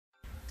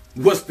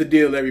What's the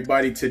deal,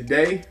 everybody?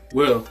 Today,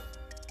 well,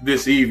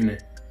 this evening,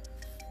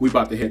 we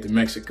about to head to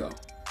Mexico.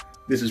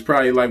 This is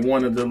probably like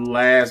one of the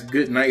last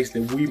good nights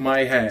that we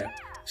might have.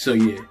 So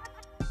yeah,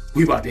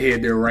 we about to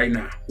head there right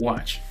now.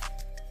 Watch.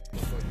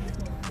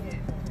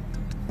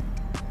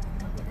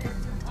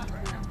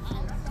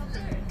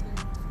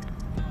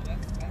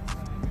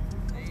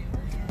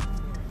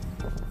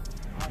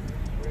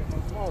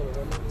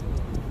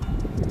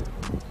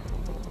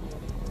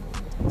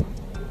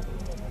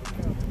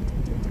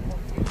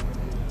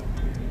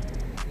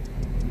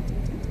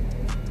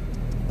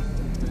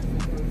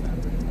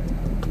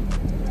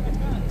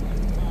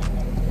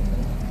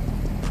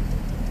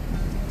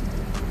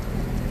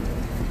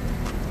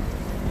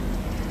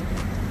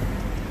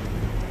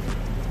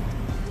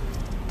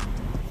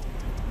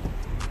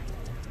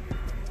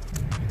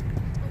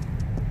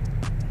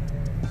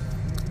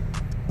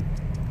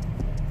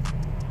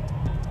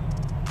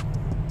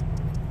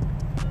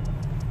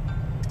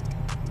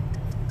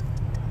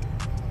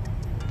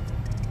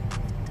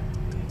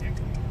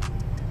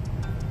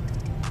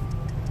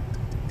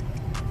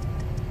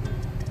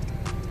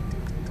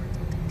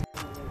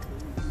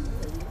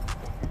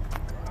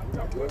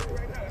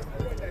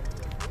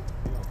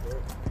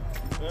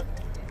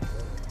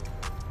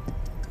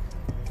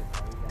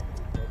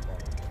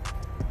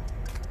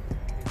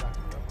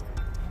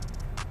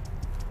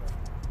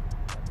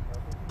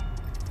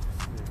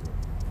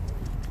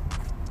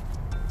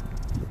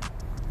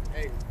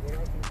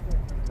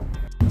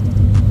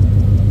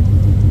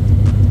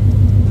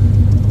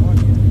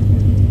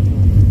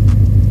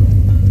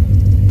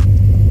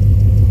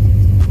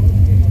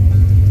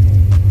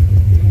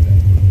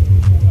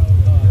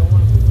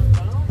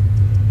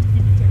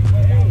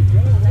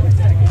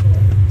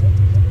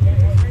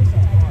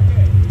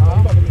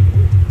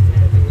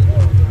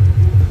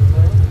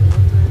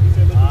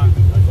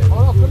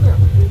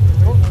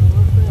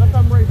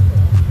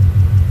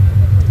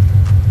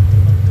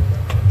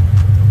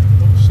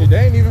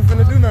 They ain't even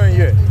finna do nothing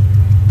yet.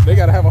 They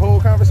gotta have a whole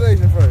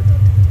conversation first.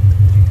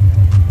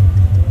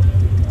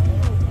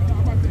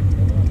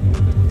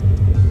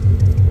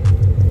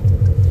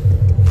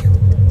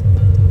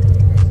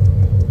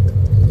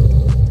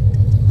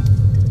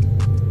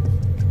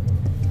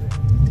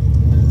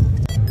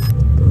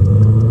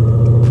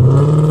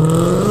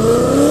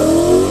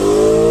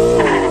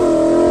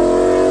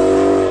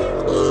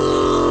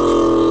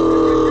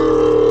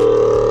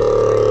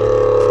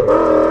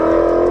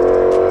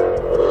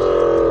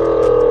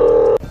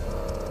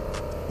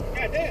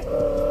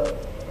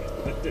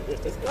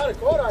 It's kind of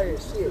cold out here,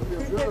 shit.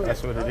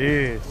 That's what it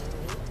is.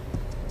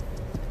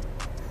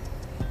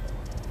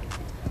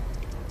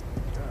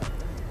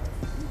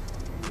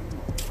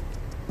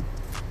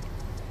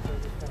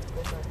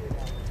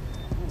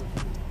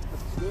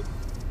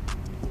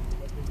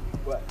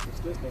 What? It's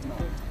good, but no.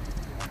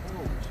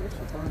 Oh, shit,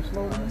 it's burning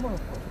slow than a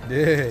motherfucker.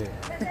 Yeah.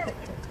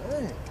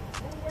 Dang.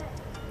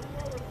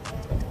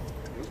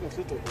 It's gonna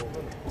sit there for a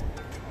minute.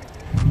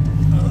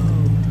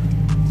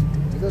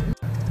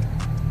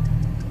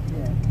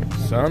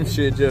 Some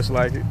shit just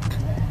like it.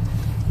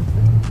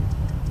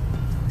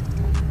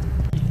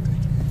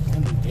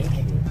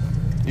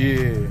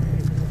 Yeah.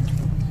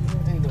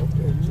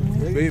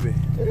 Baby.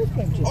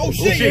 Oh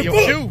shit, your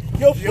shoe.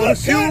 Your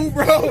shoe,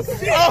 bro.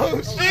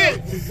 Oh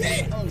shit.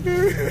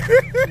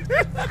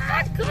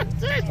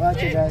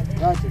 Watch it, guys.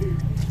 Watch it.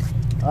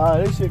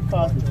 This shit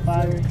cost me $5.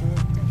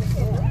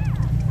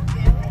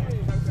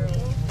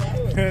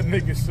 That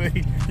nigga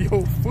say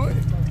your foot.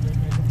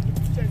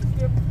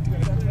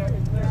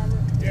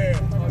 Yeah.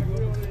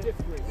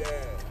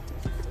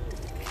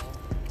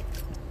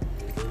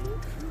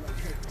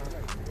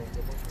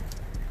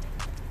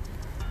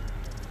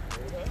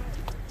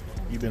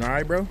 You been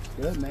alright, bro?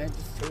 Good, man.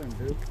 Just chilling,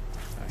 dude.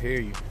 I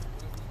hear you.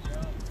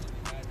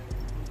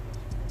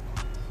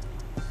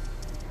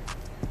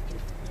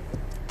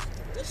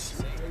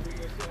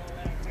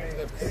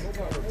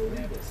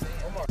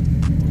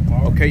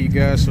 Okay, you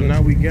guys, so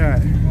now we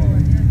got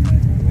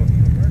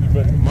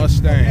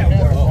Mustang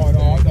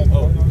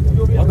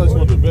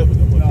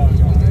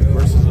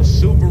versus a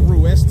Subaru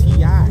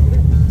STI.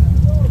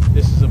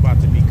 This is about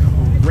to be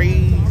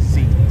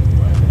crazy.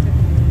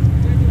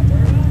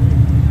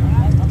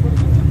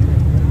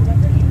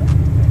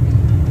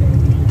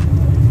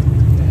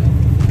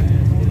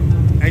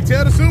 Hey,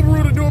 tell the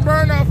Subaru to do a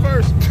burnout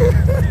first. You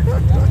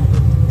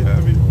know what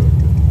I mean?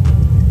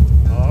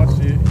 Oh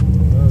shit.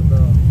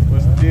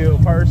 What's the deal,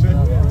 person?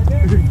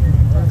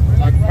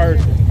 Like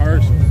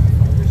person.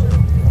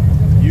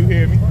 You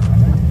hear me?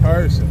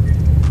 Person.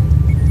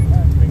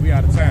 I think we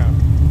out of town.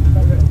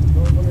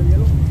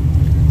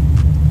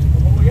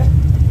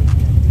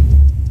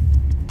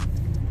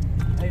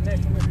 Hey, Nick.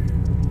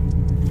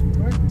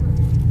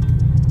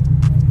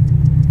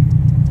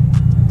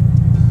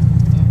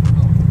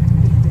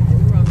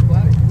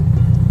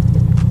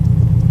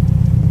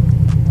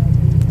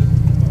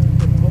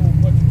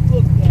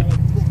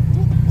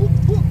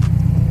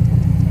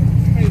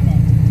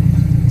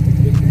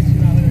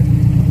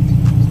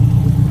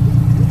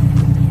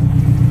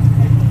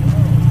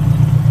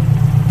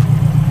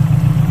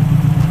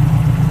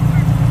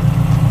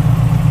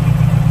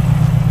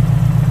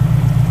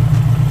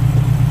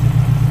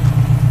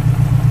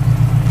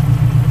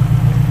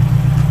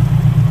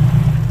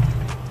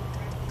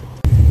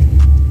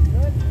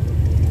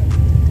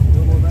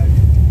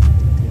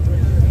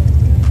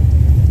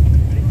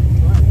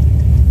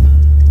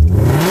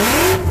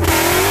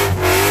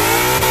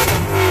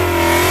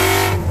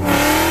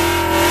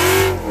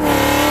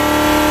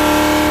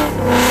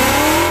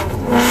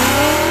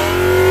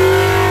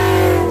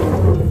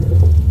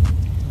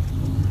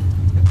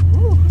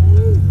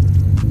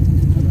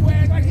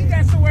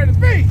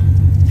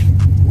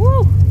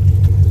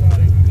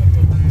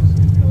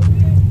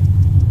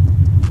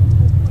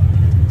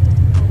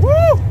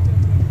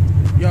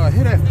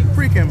 that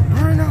freaking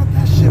burnout,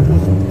 that shit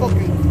was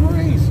fucking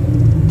crazy.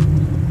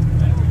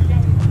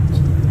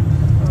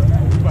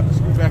 We about to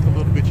scoot back a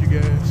little bit, you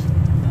guys.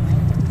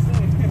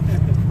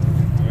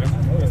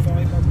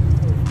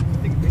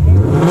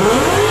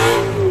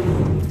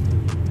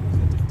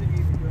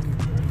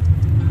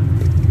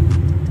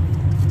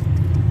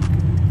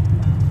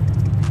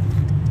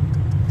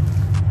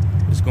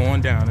 It's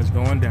going down, it's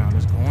going down,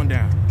 it's going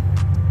down.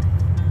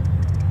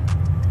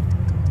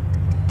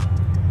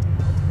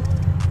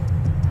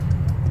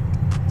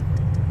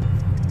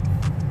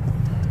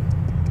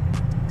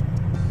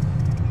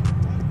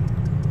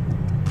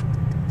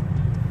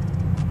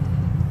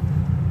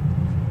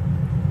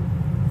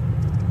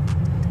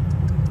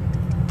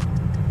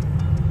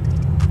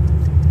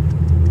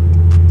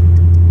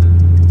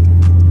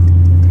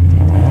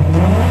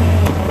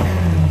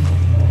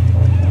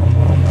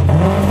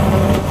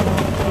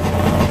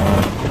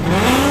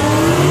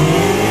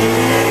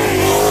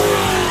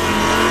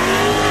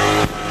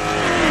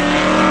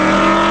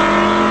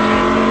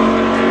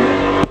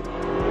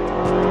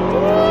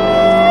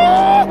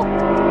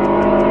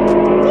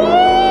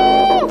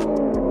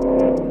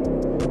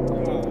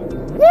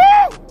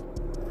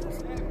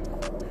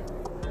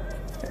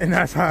 And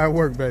that's how it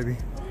worked, baby.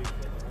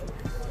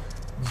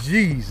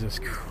 Jesus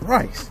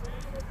Christ.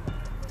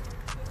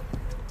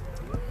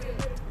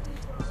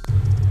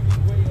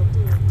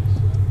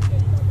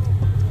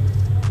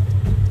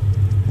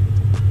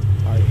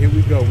 All right, here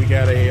we go. We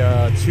got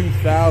a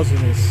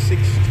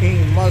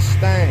 2016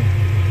 Mustang.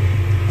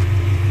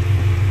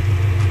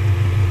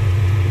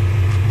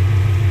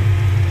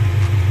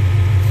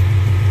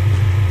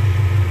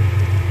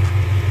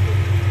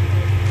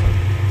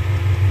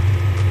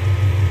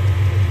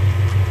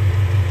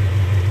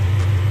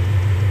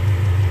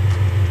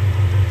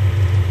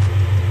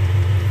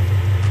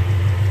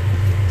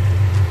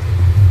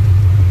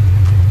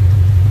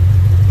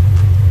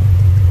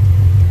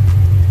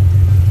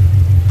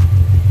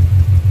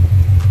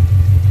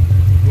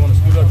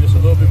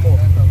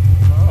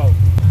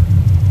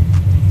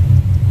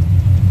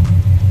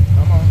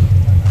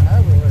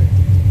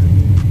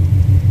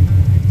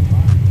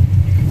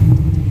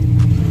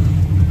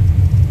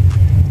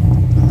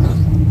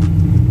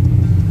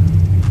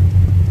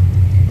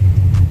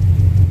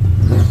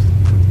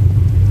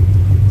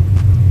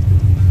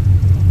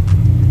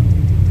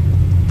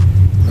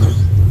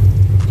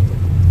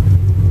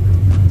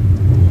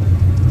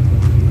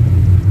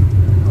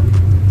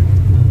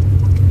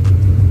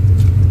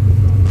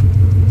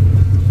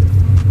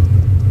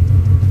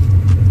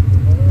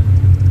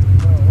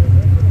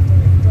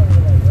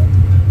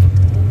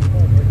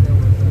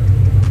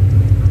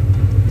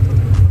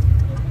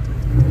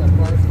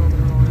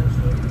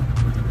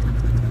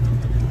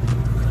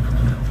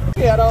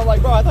 Yeah, and I'm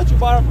like, bro, I thought you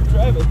bought it from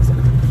Travis.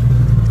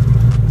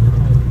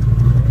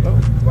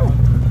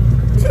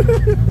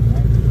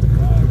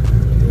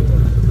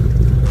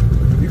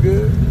 You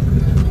good?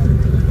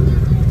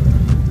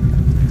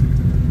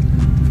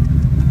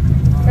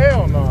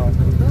 Hell no.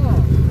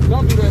 No.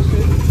 Don't do that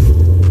shit.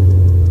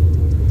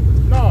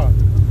 No.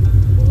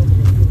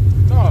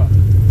 No.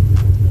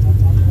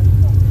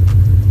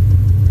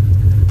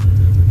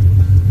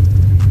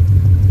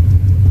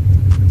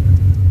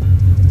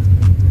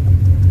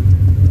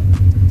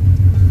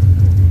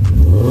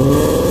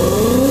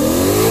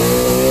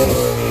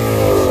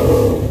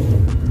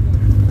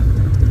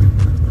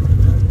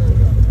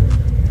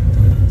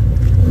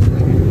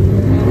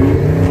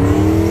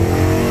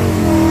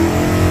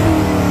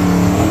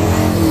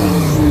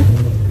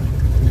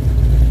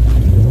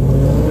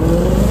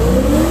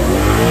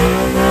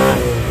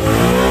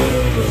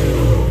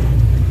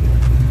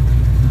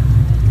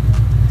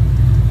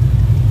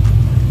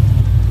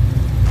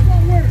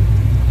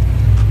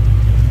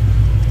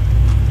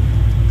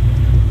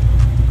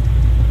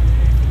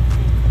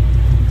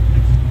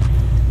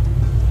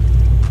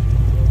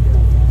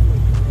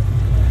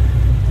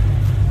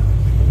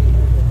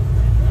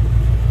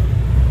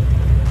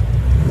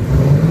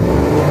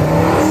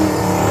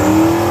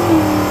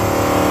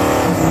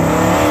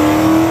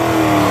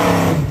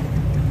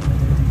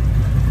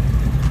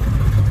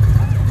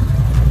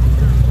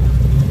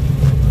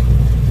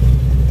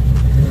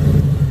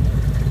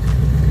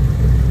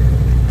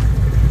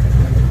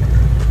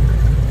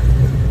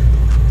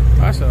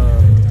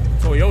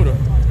 Toyota.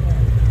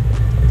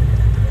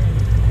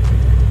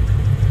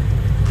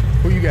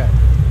 Who you got?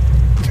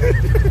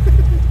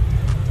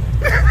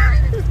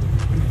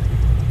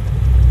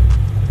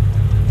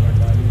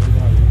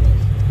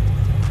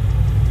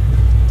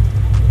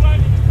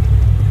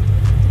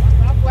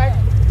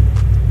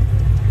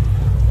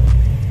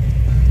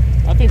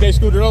 I think they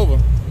scooted over.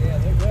 Yeah,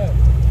 they're good.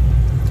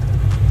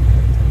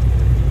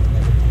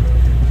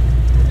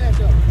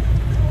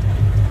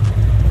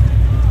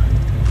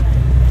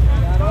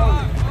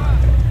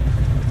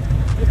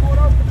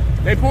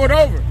 They pulled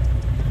over.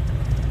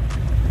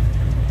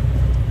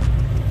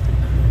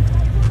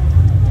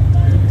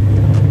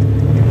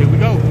 Here we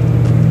go.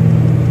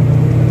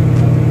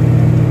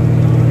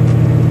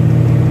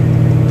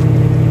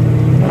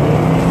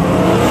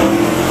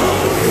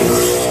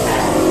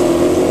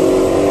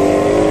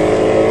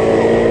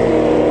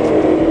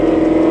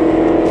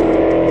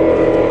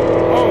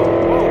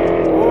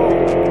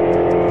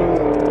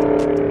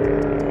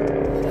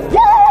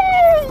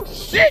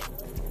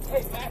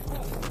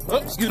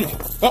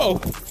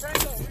 go.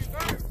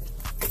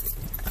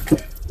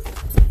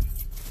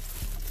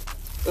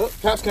 Oh,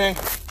 cops came.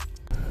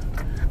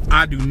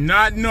 I do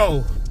not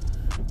know.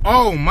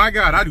 Oh my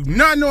God, I do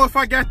not know if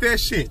I got that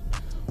shit.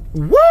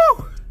 Woo!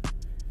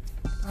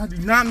 I do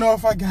not know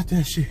if I got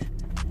that shit.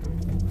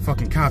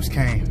 Fucking cops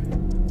came.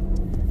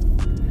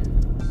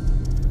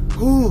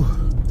 Ooh,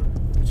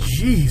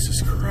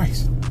 Jesus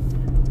Christ.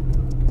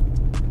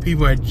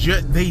 People are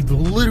just, they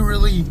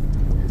literally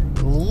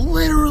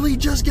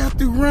just got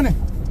through running.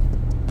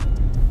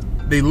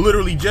 They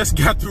literally just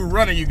got through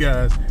running, you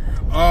guys.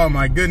 Oh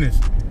my goodness.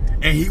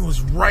 And he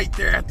was right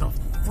there at the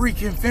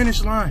freaking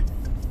finish line.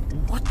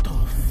 What the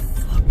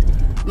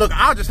fuck? Look,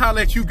 I'll just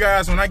holler at you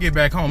guys when I get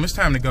back home. It's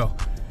time to go.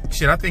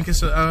 Shit, I think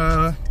it's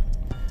around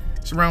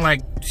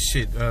like,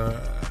 shit,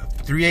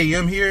 3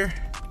 a.m. here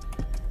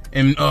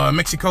in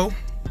Mexico.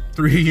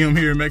 3 a.m.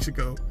 here in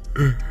Mexico.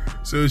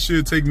 So it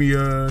should take me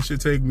a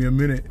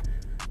minute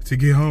to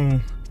get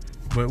home.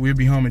 But we'll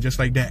be home in just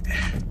like that.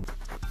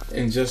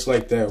 And just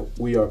like that,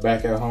 we are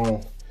back at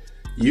home.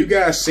 You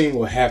guys seen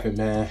what happened,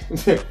 man.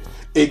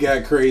 It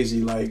got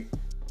crazy. Like,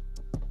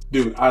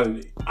 dude, out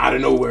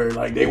of nowhere,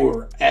 like they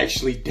were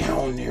actually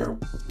down there.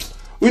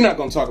 We're not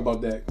gonna talk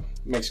about that,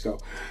 Mexico.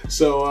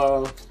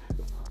 So,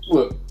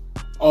 look,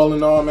 all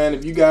in all, man,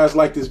 if you guys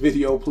like this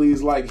video,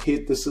 please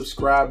hit the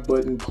subscribe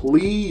button,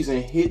 please,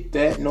 and hit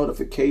that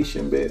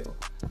notification bell,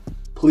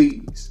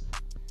 please.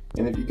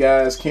 And if you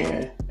guys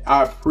can,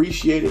 I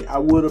appreciate it. I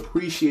would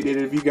appreciate it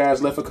if you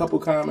guys left a couple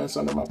comments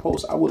under my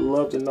post. I would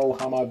love to know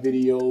how my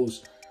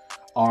videos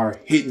are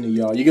hitting to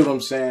y'all. You get what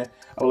I'm saying?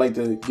 I would like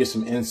to get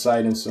some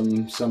insight and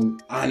some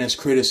honest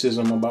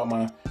criticism about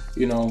my,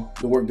 you know,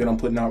 the work that I'm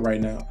putting out right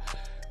now.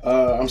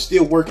 I'm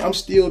still working. I'm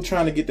still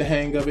trying to get the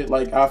hang of it.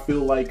 Like, I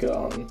feel like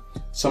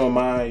some of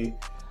my,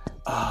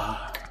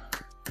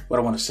 what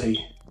I want to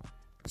say,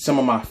 some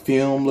of my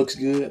film looks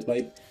good.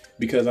 Like,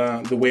 because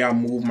the way I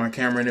move my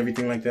camera and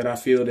everything like that, I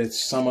feel that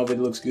some of it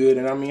looks good.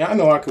 And I mean, I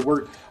know I could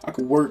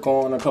work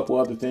on a couple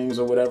other things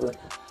or whatever.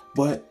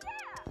 But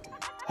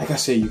like I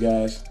said, you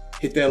guys,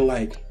 hit that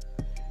like,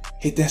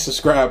 hit that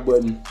subscribe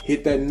button,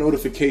 hit that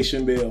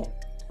notification bell.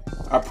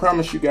 I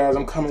promise you guys,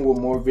 I'm coming with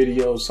more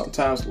videos.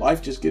 Sometimes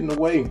life just get in the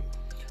way.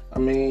 I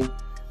mean,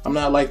 I'm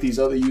not like these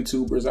other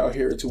YouTubers out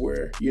here to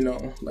where, you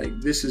know, like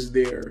this is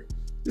their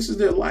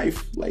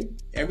life. Like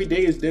every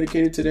day is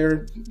dedicated to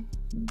their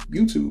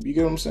YouTube. You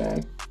get what I'm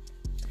saying?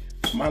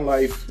 My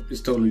life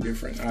is totally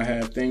different. I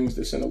have things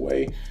that's in the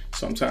way.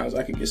 Sometimes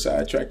I can get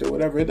sidetracked or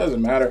whatever. It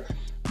doesn't matter.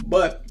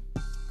 But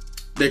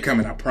they're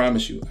coming. I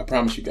promise you. I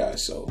promise you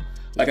guys. So,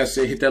 like I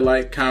said, hit that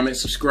like, comment,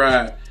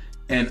 subscribe.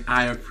 And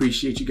I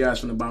appreciate you guys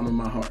from the bottom of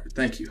my heart.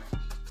 Thank you.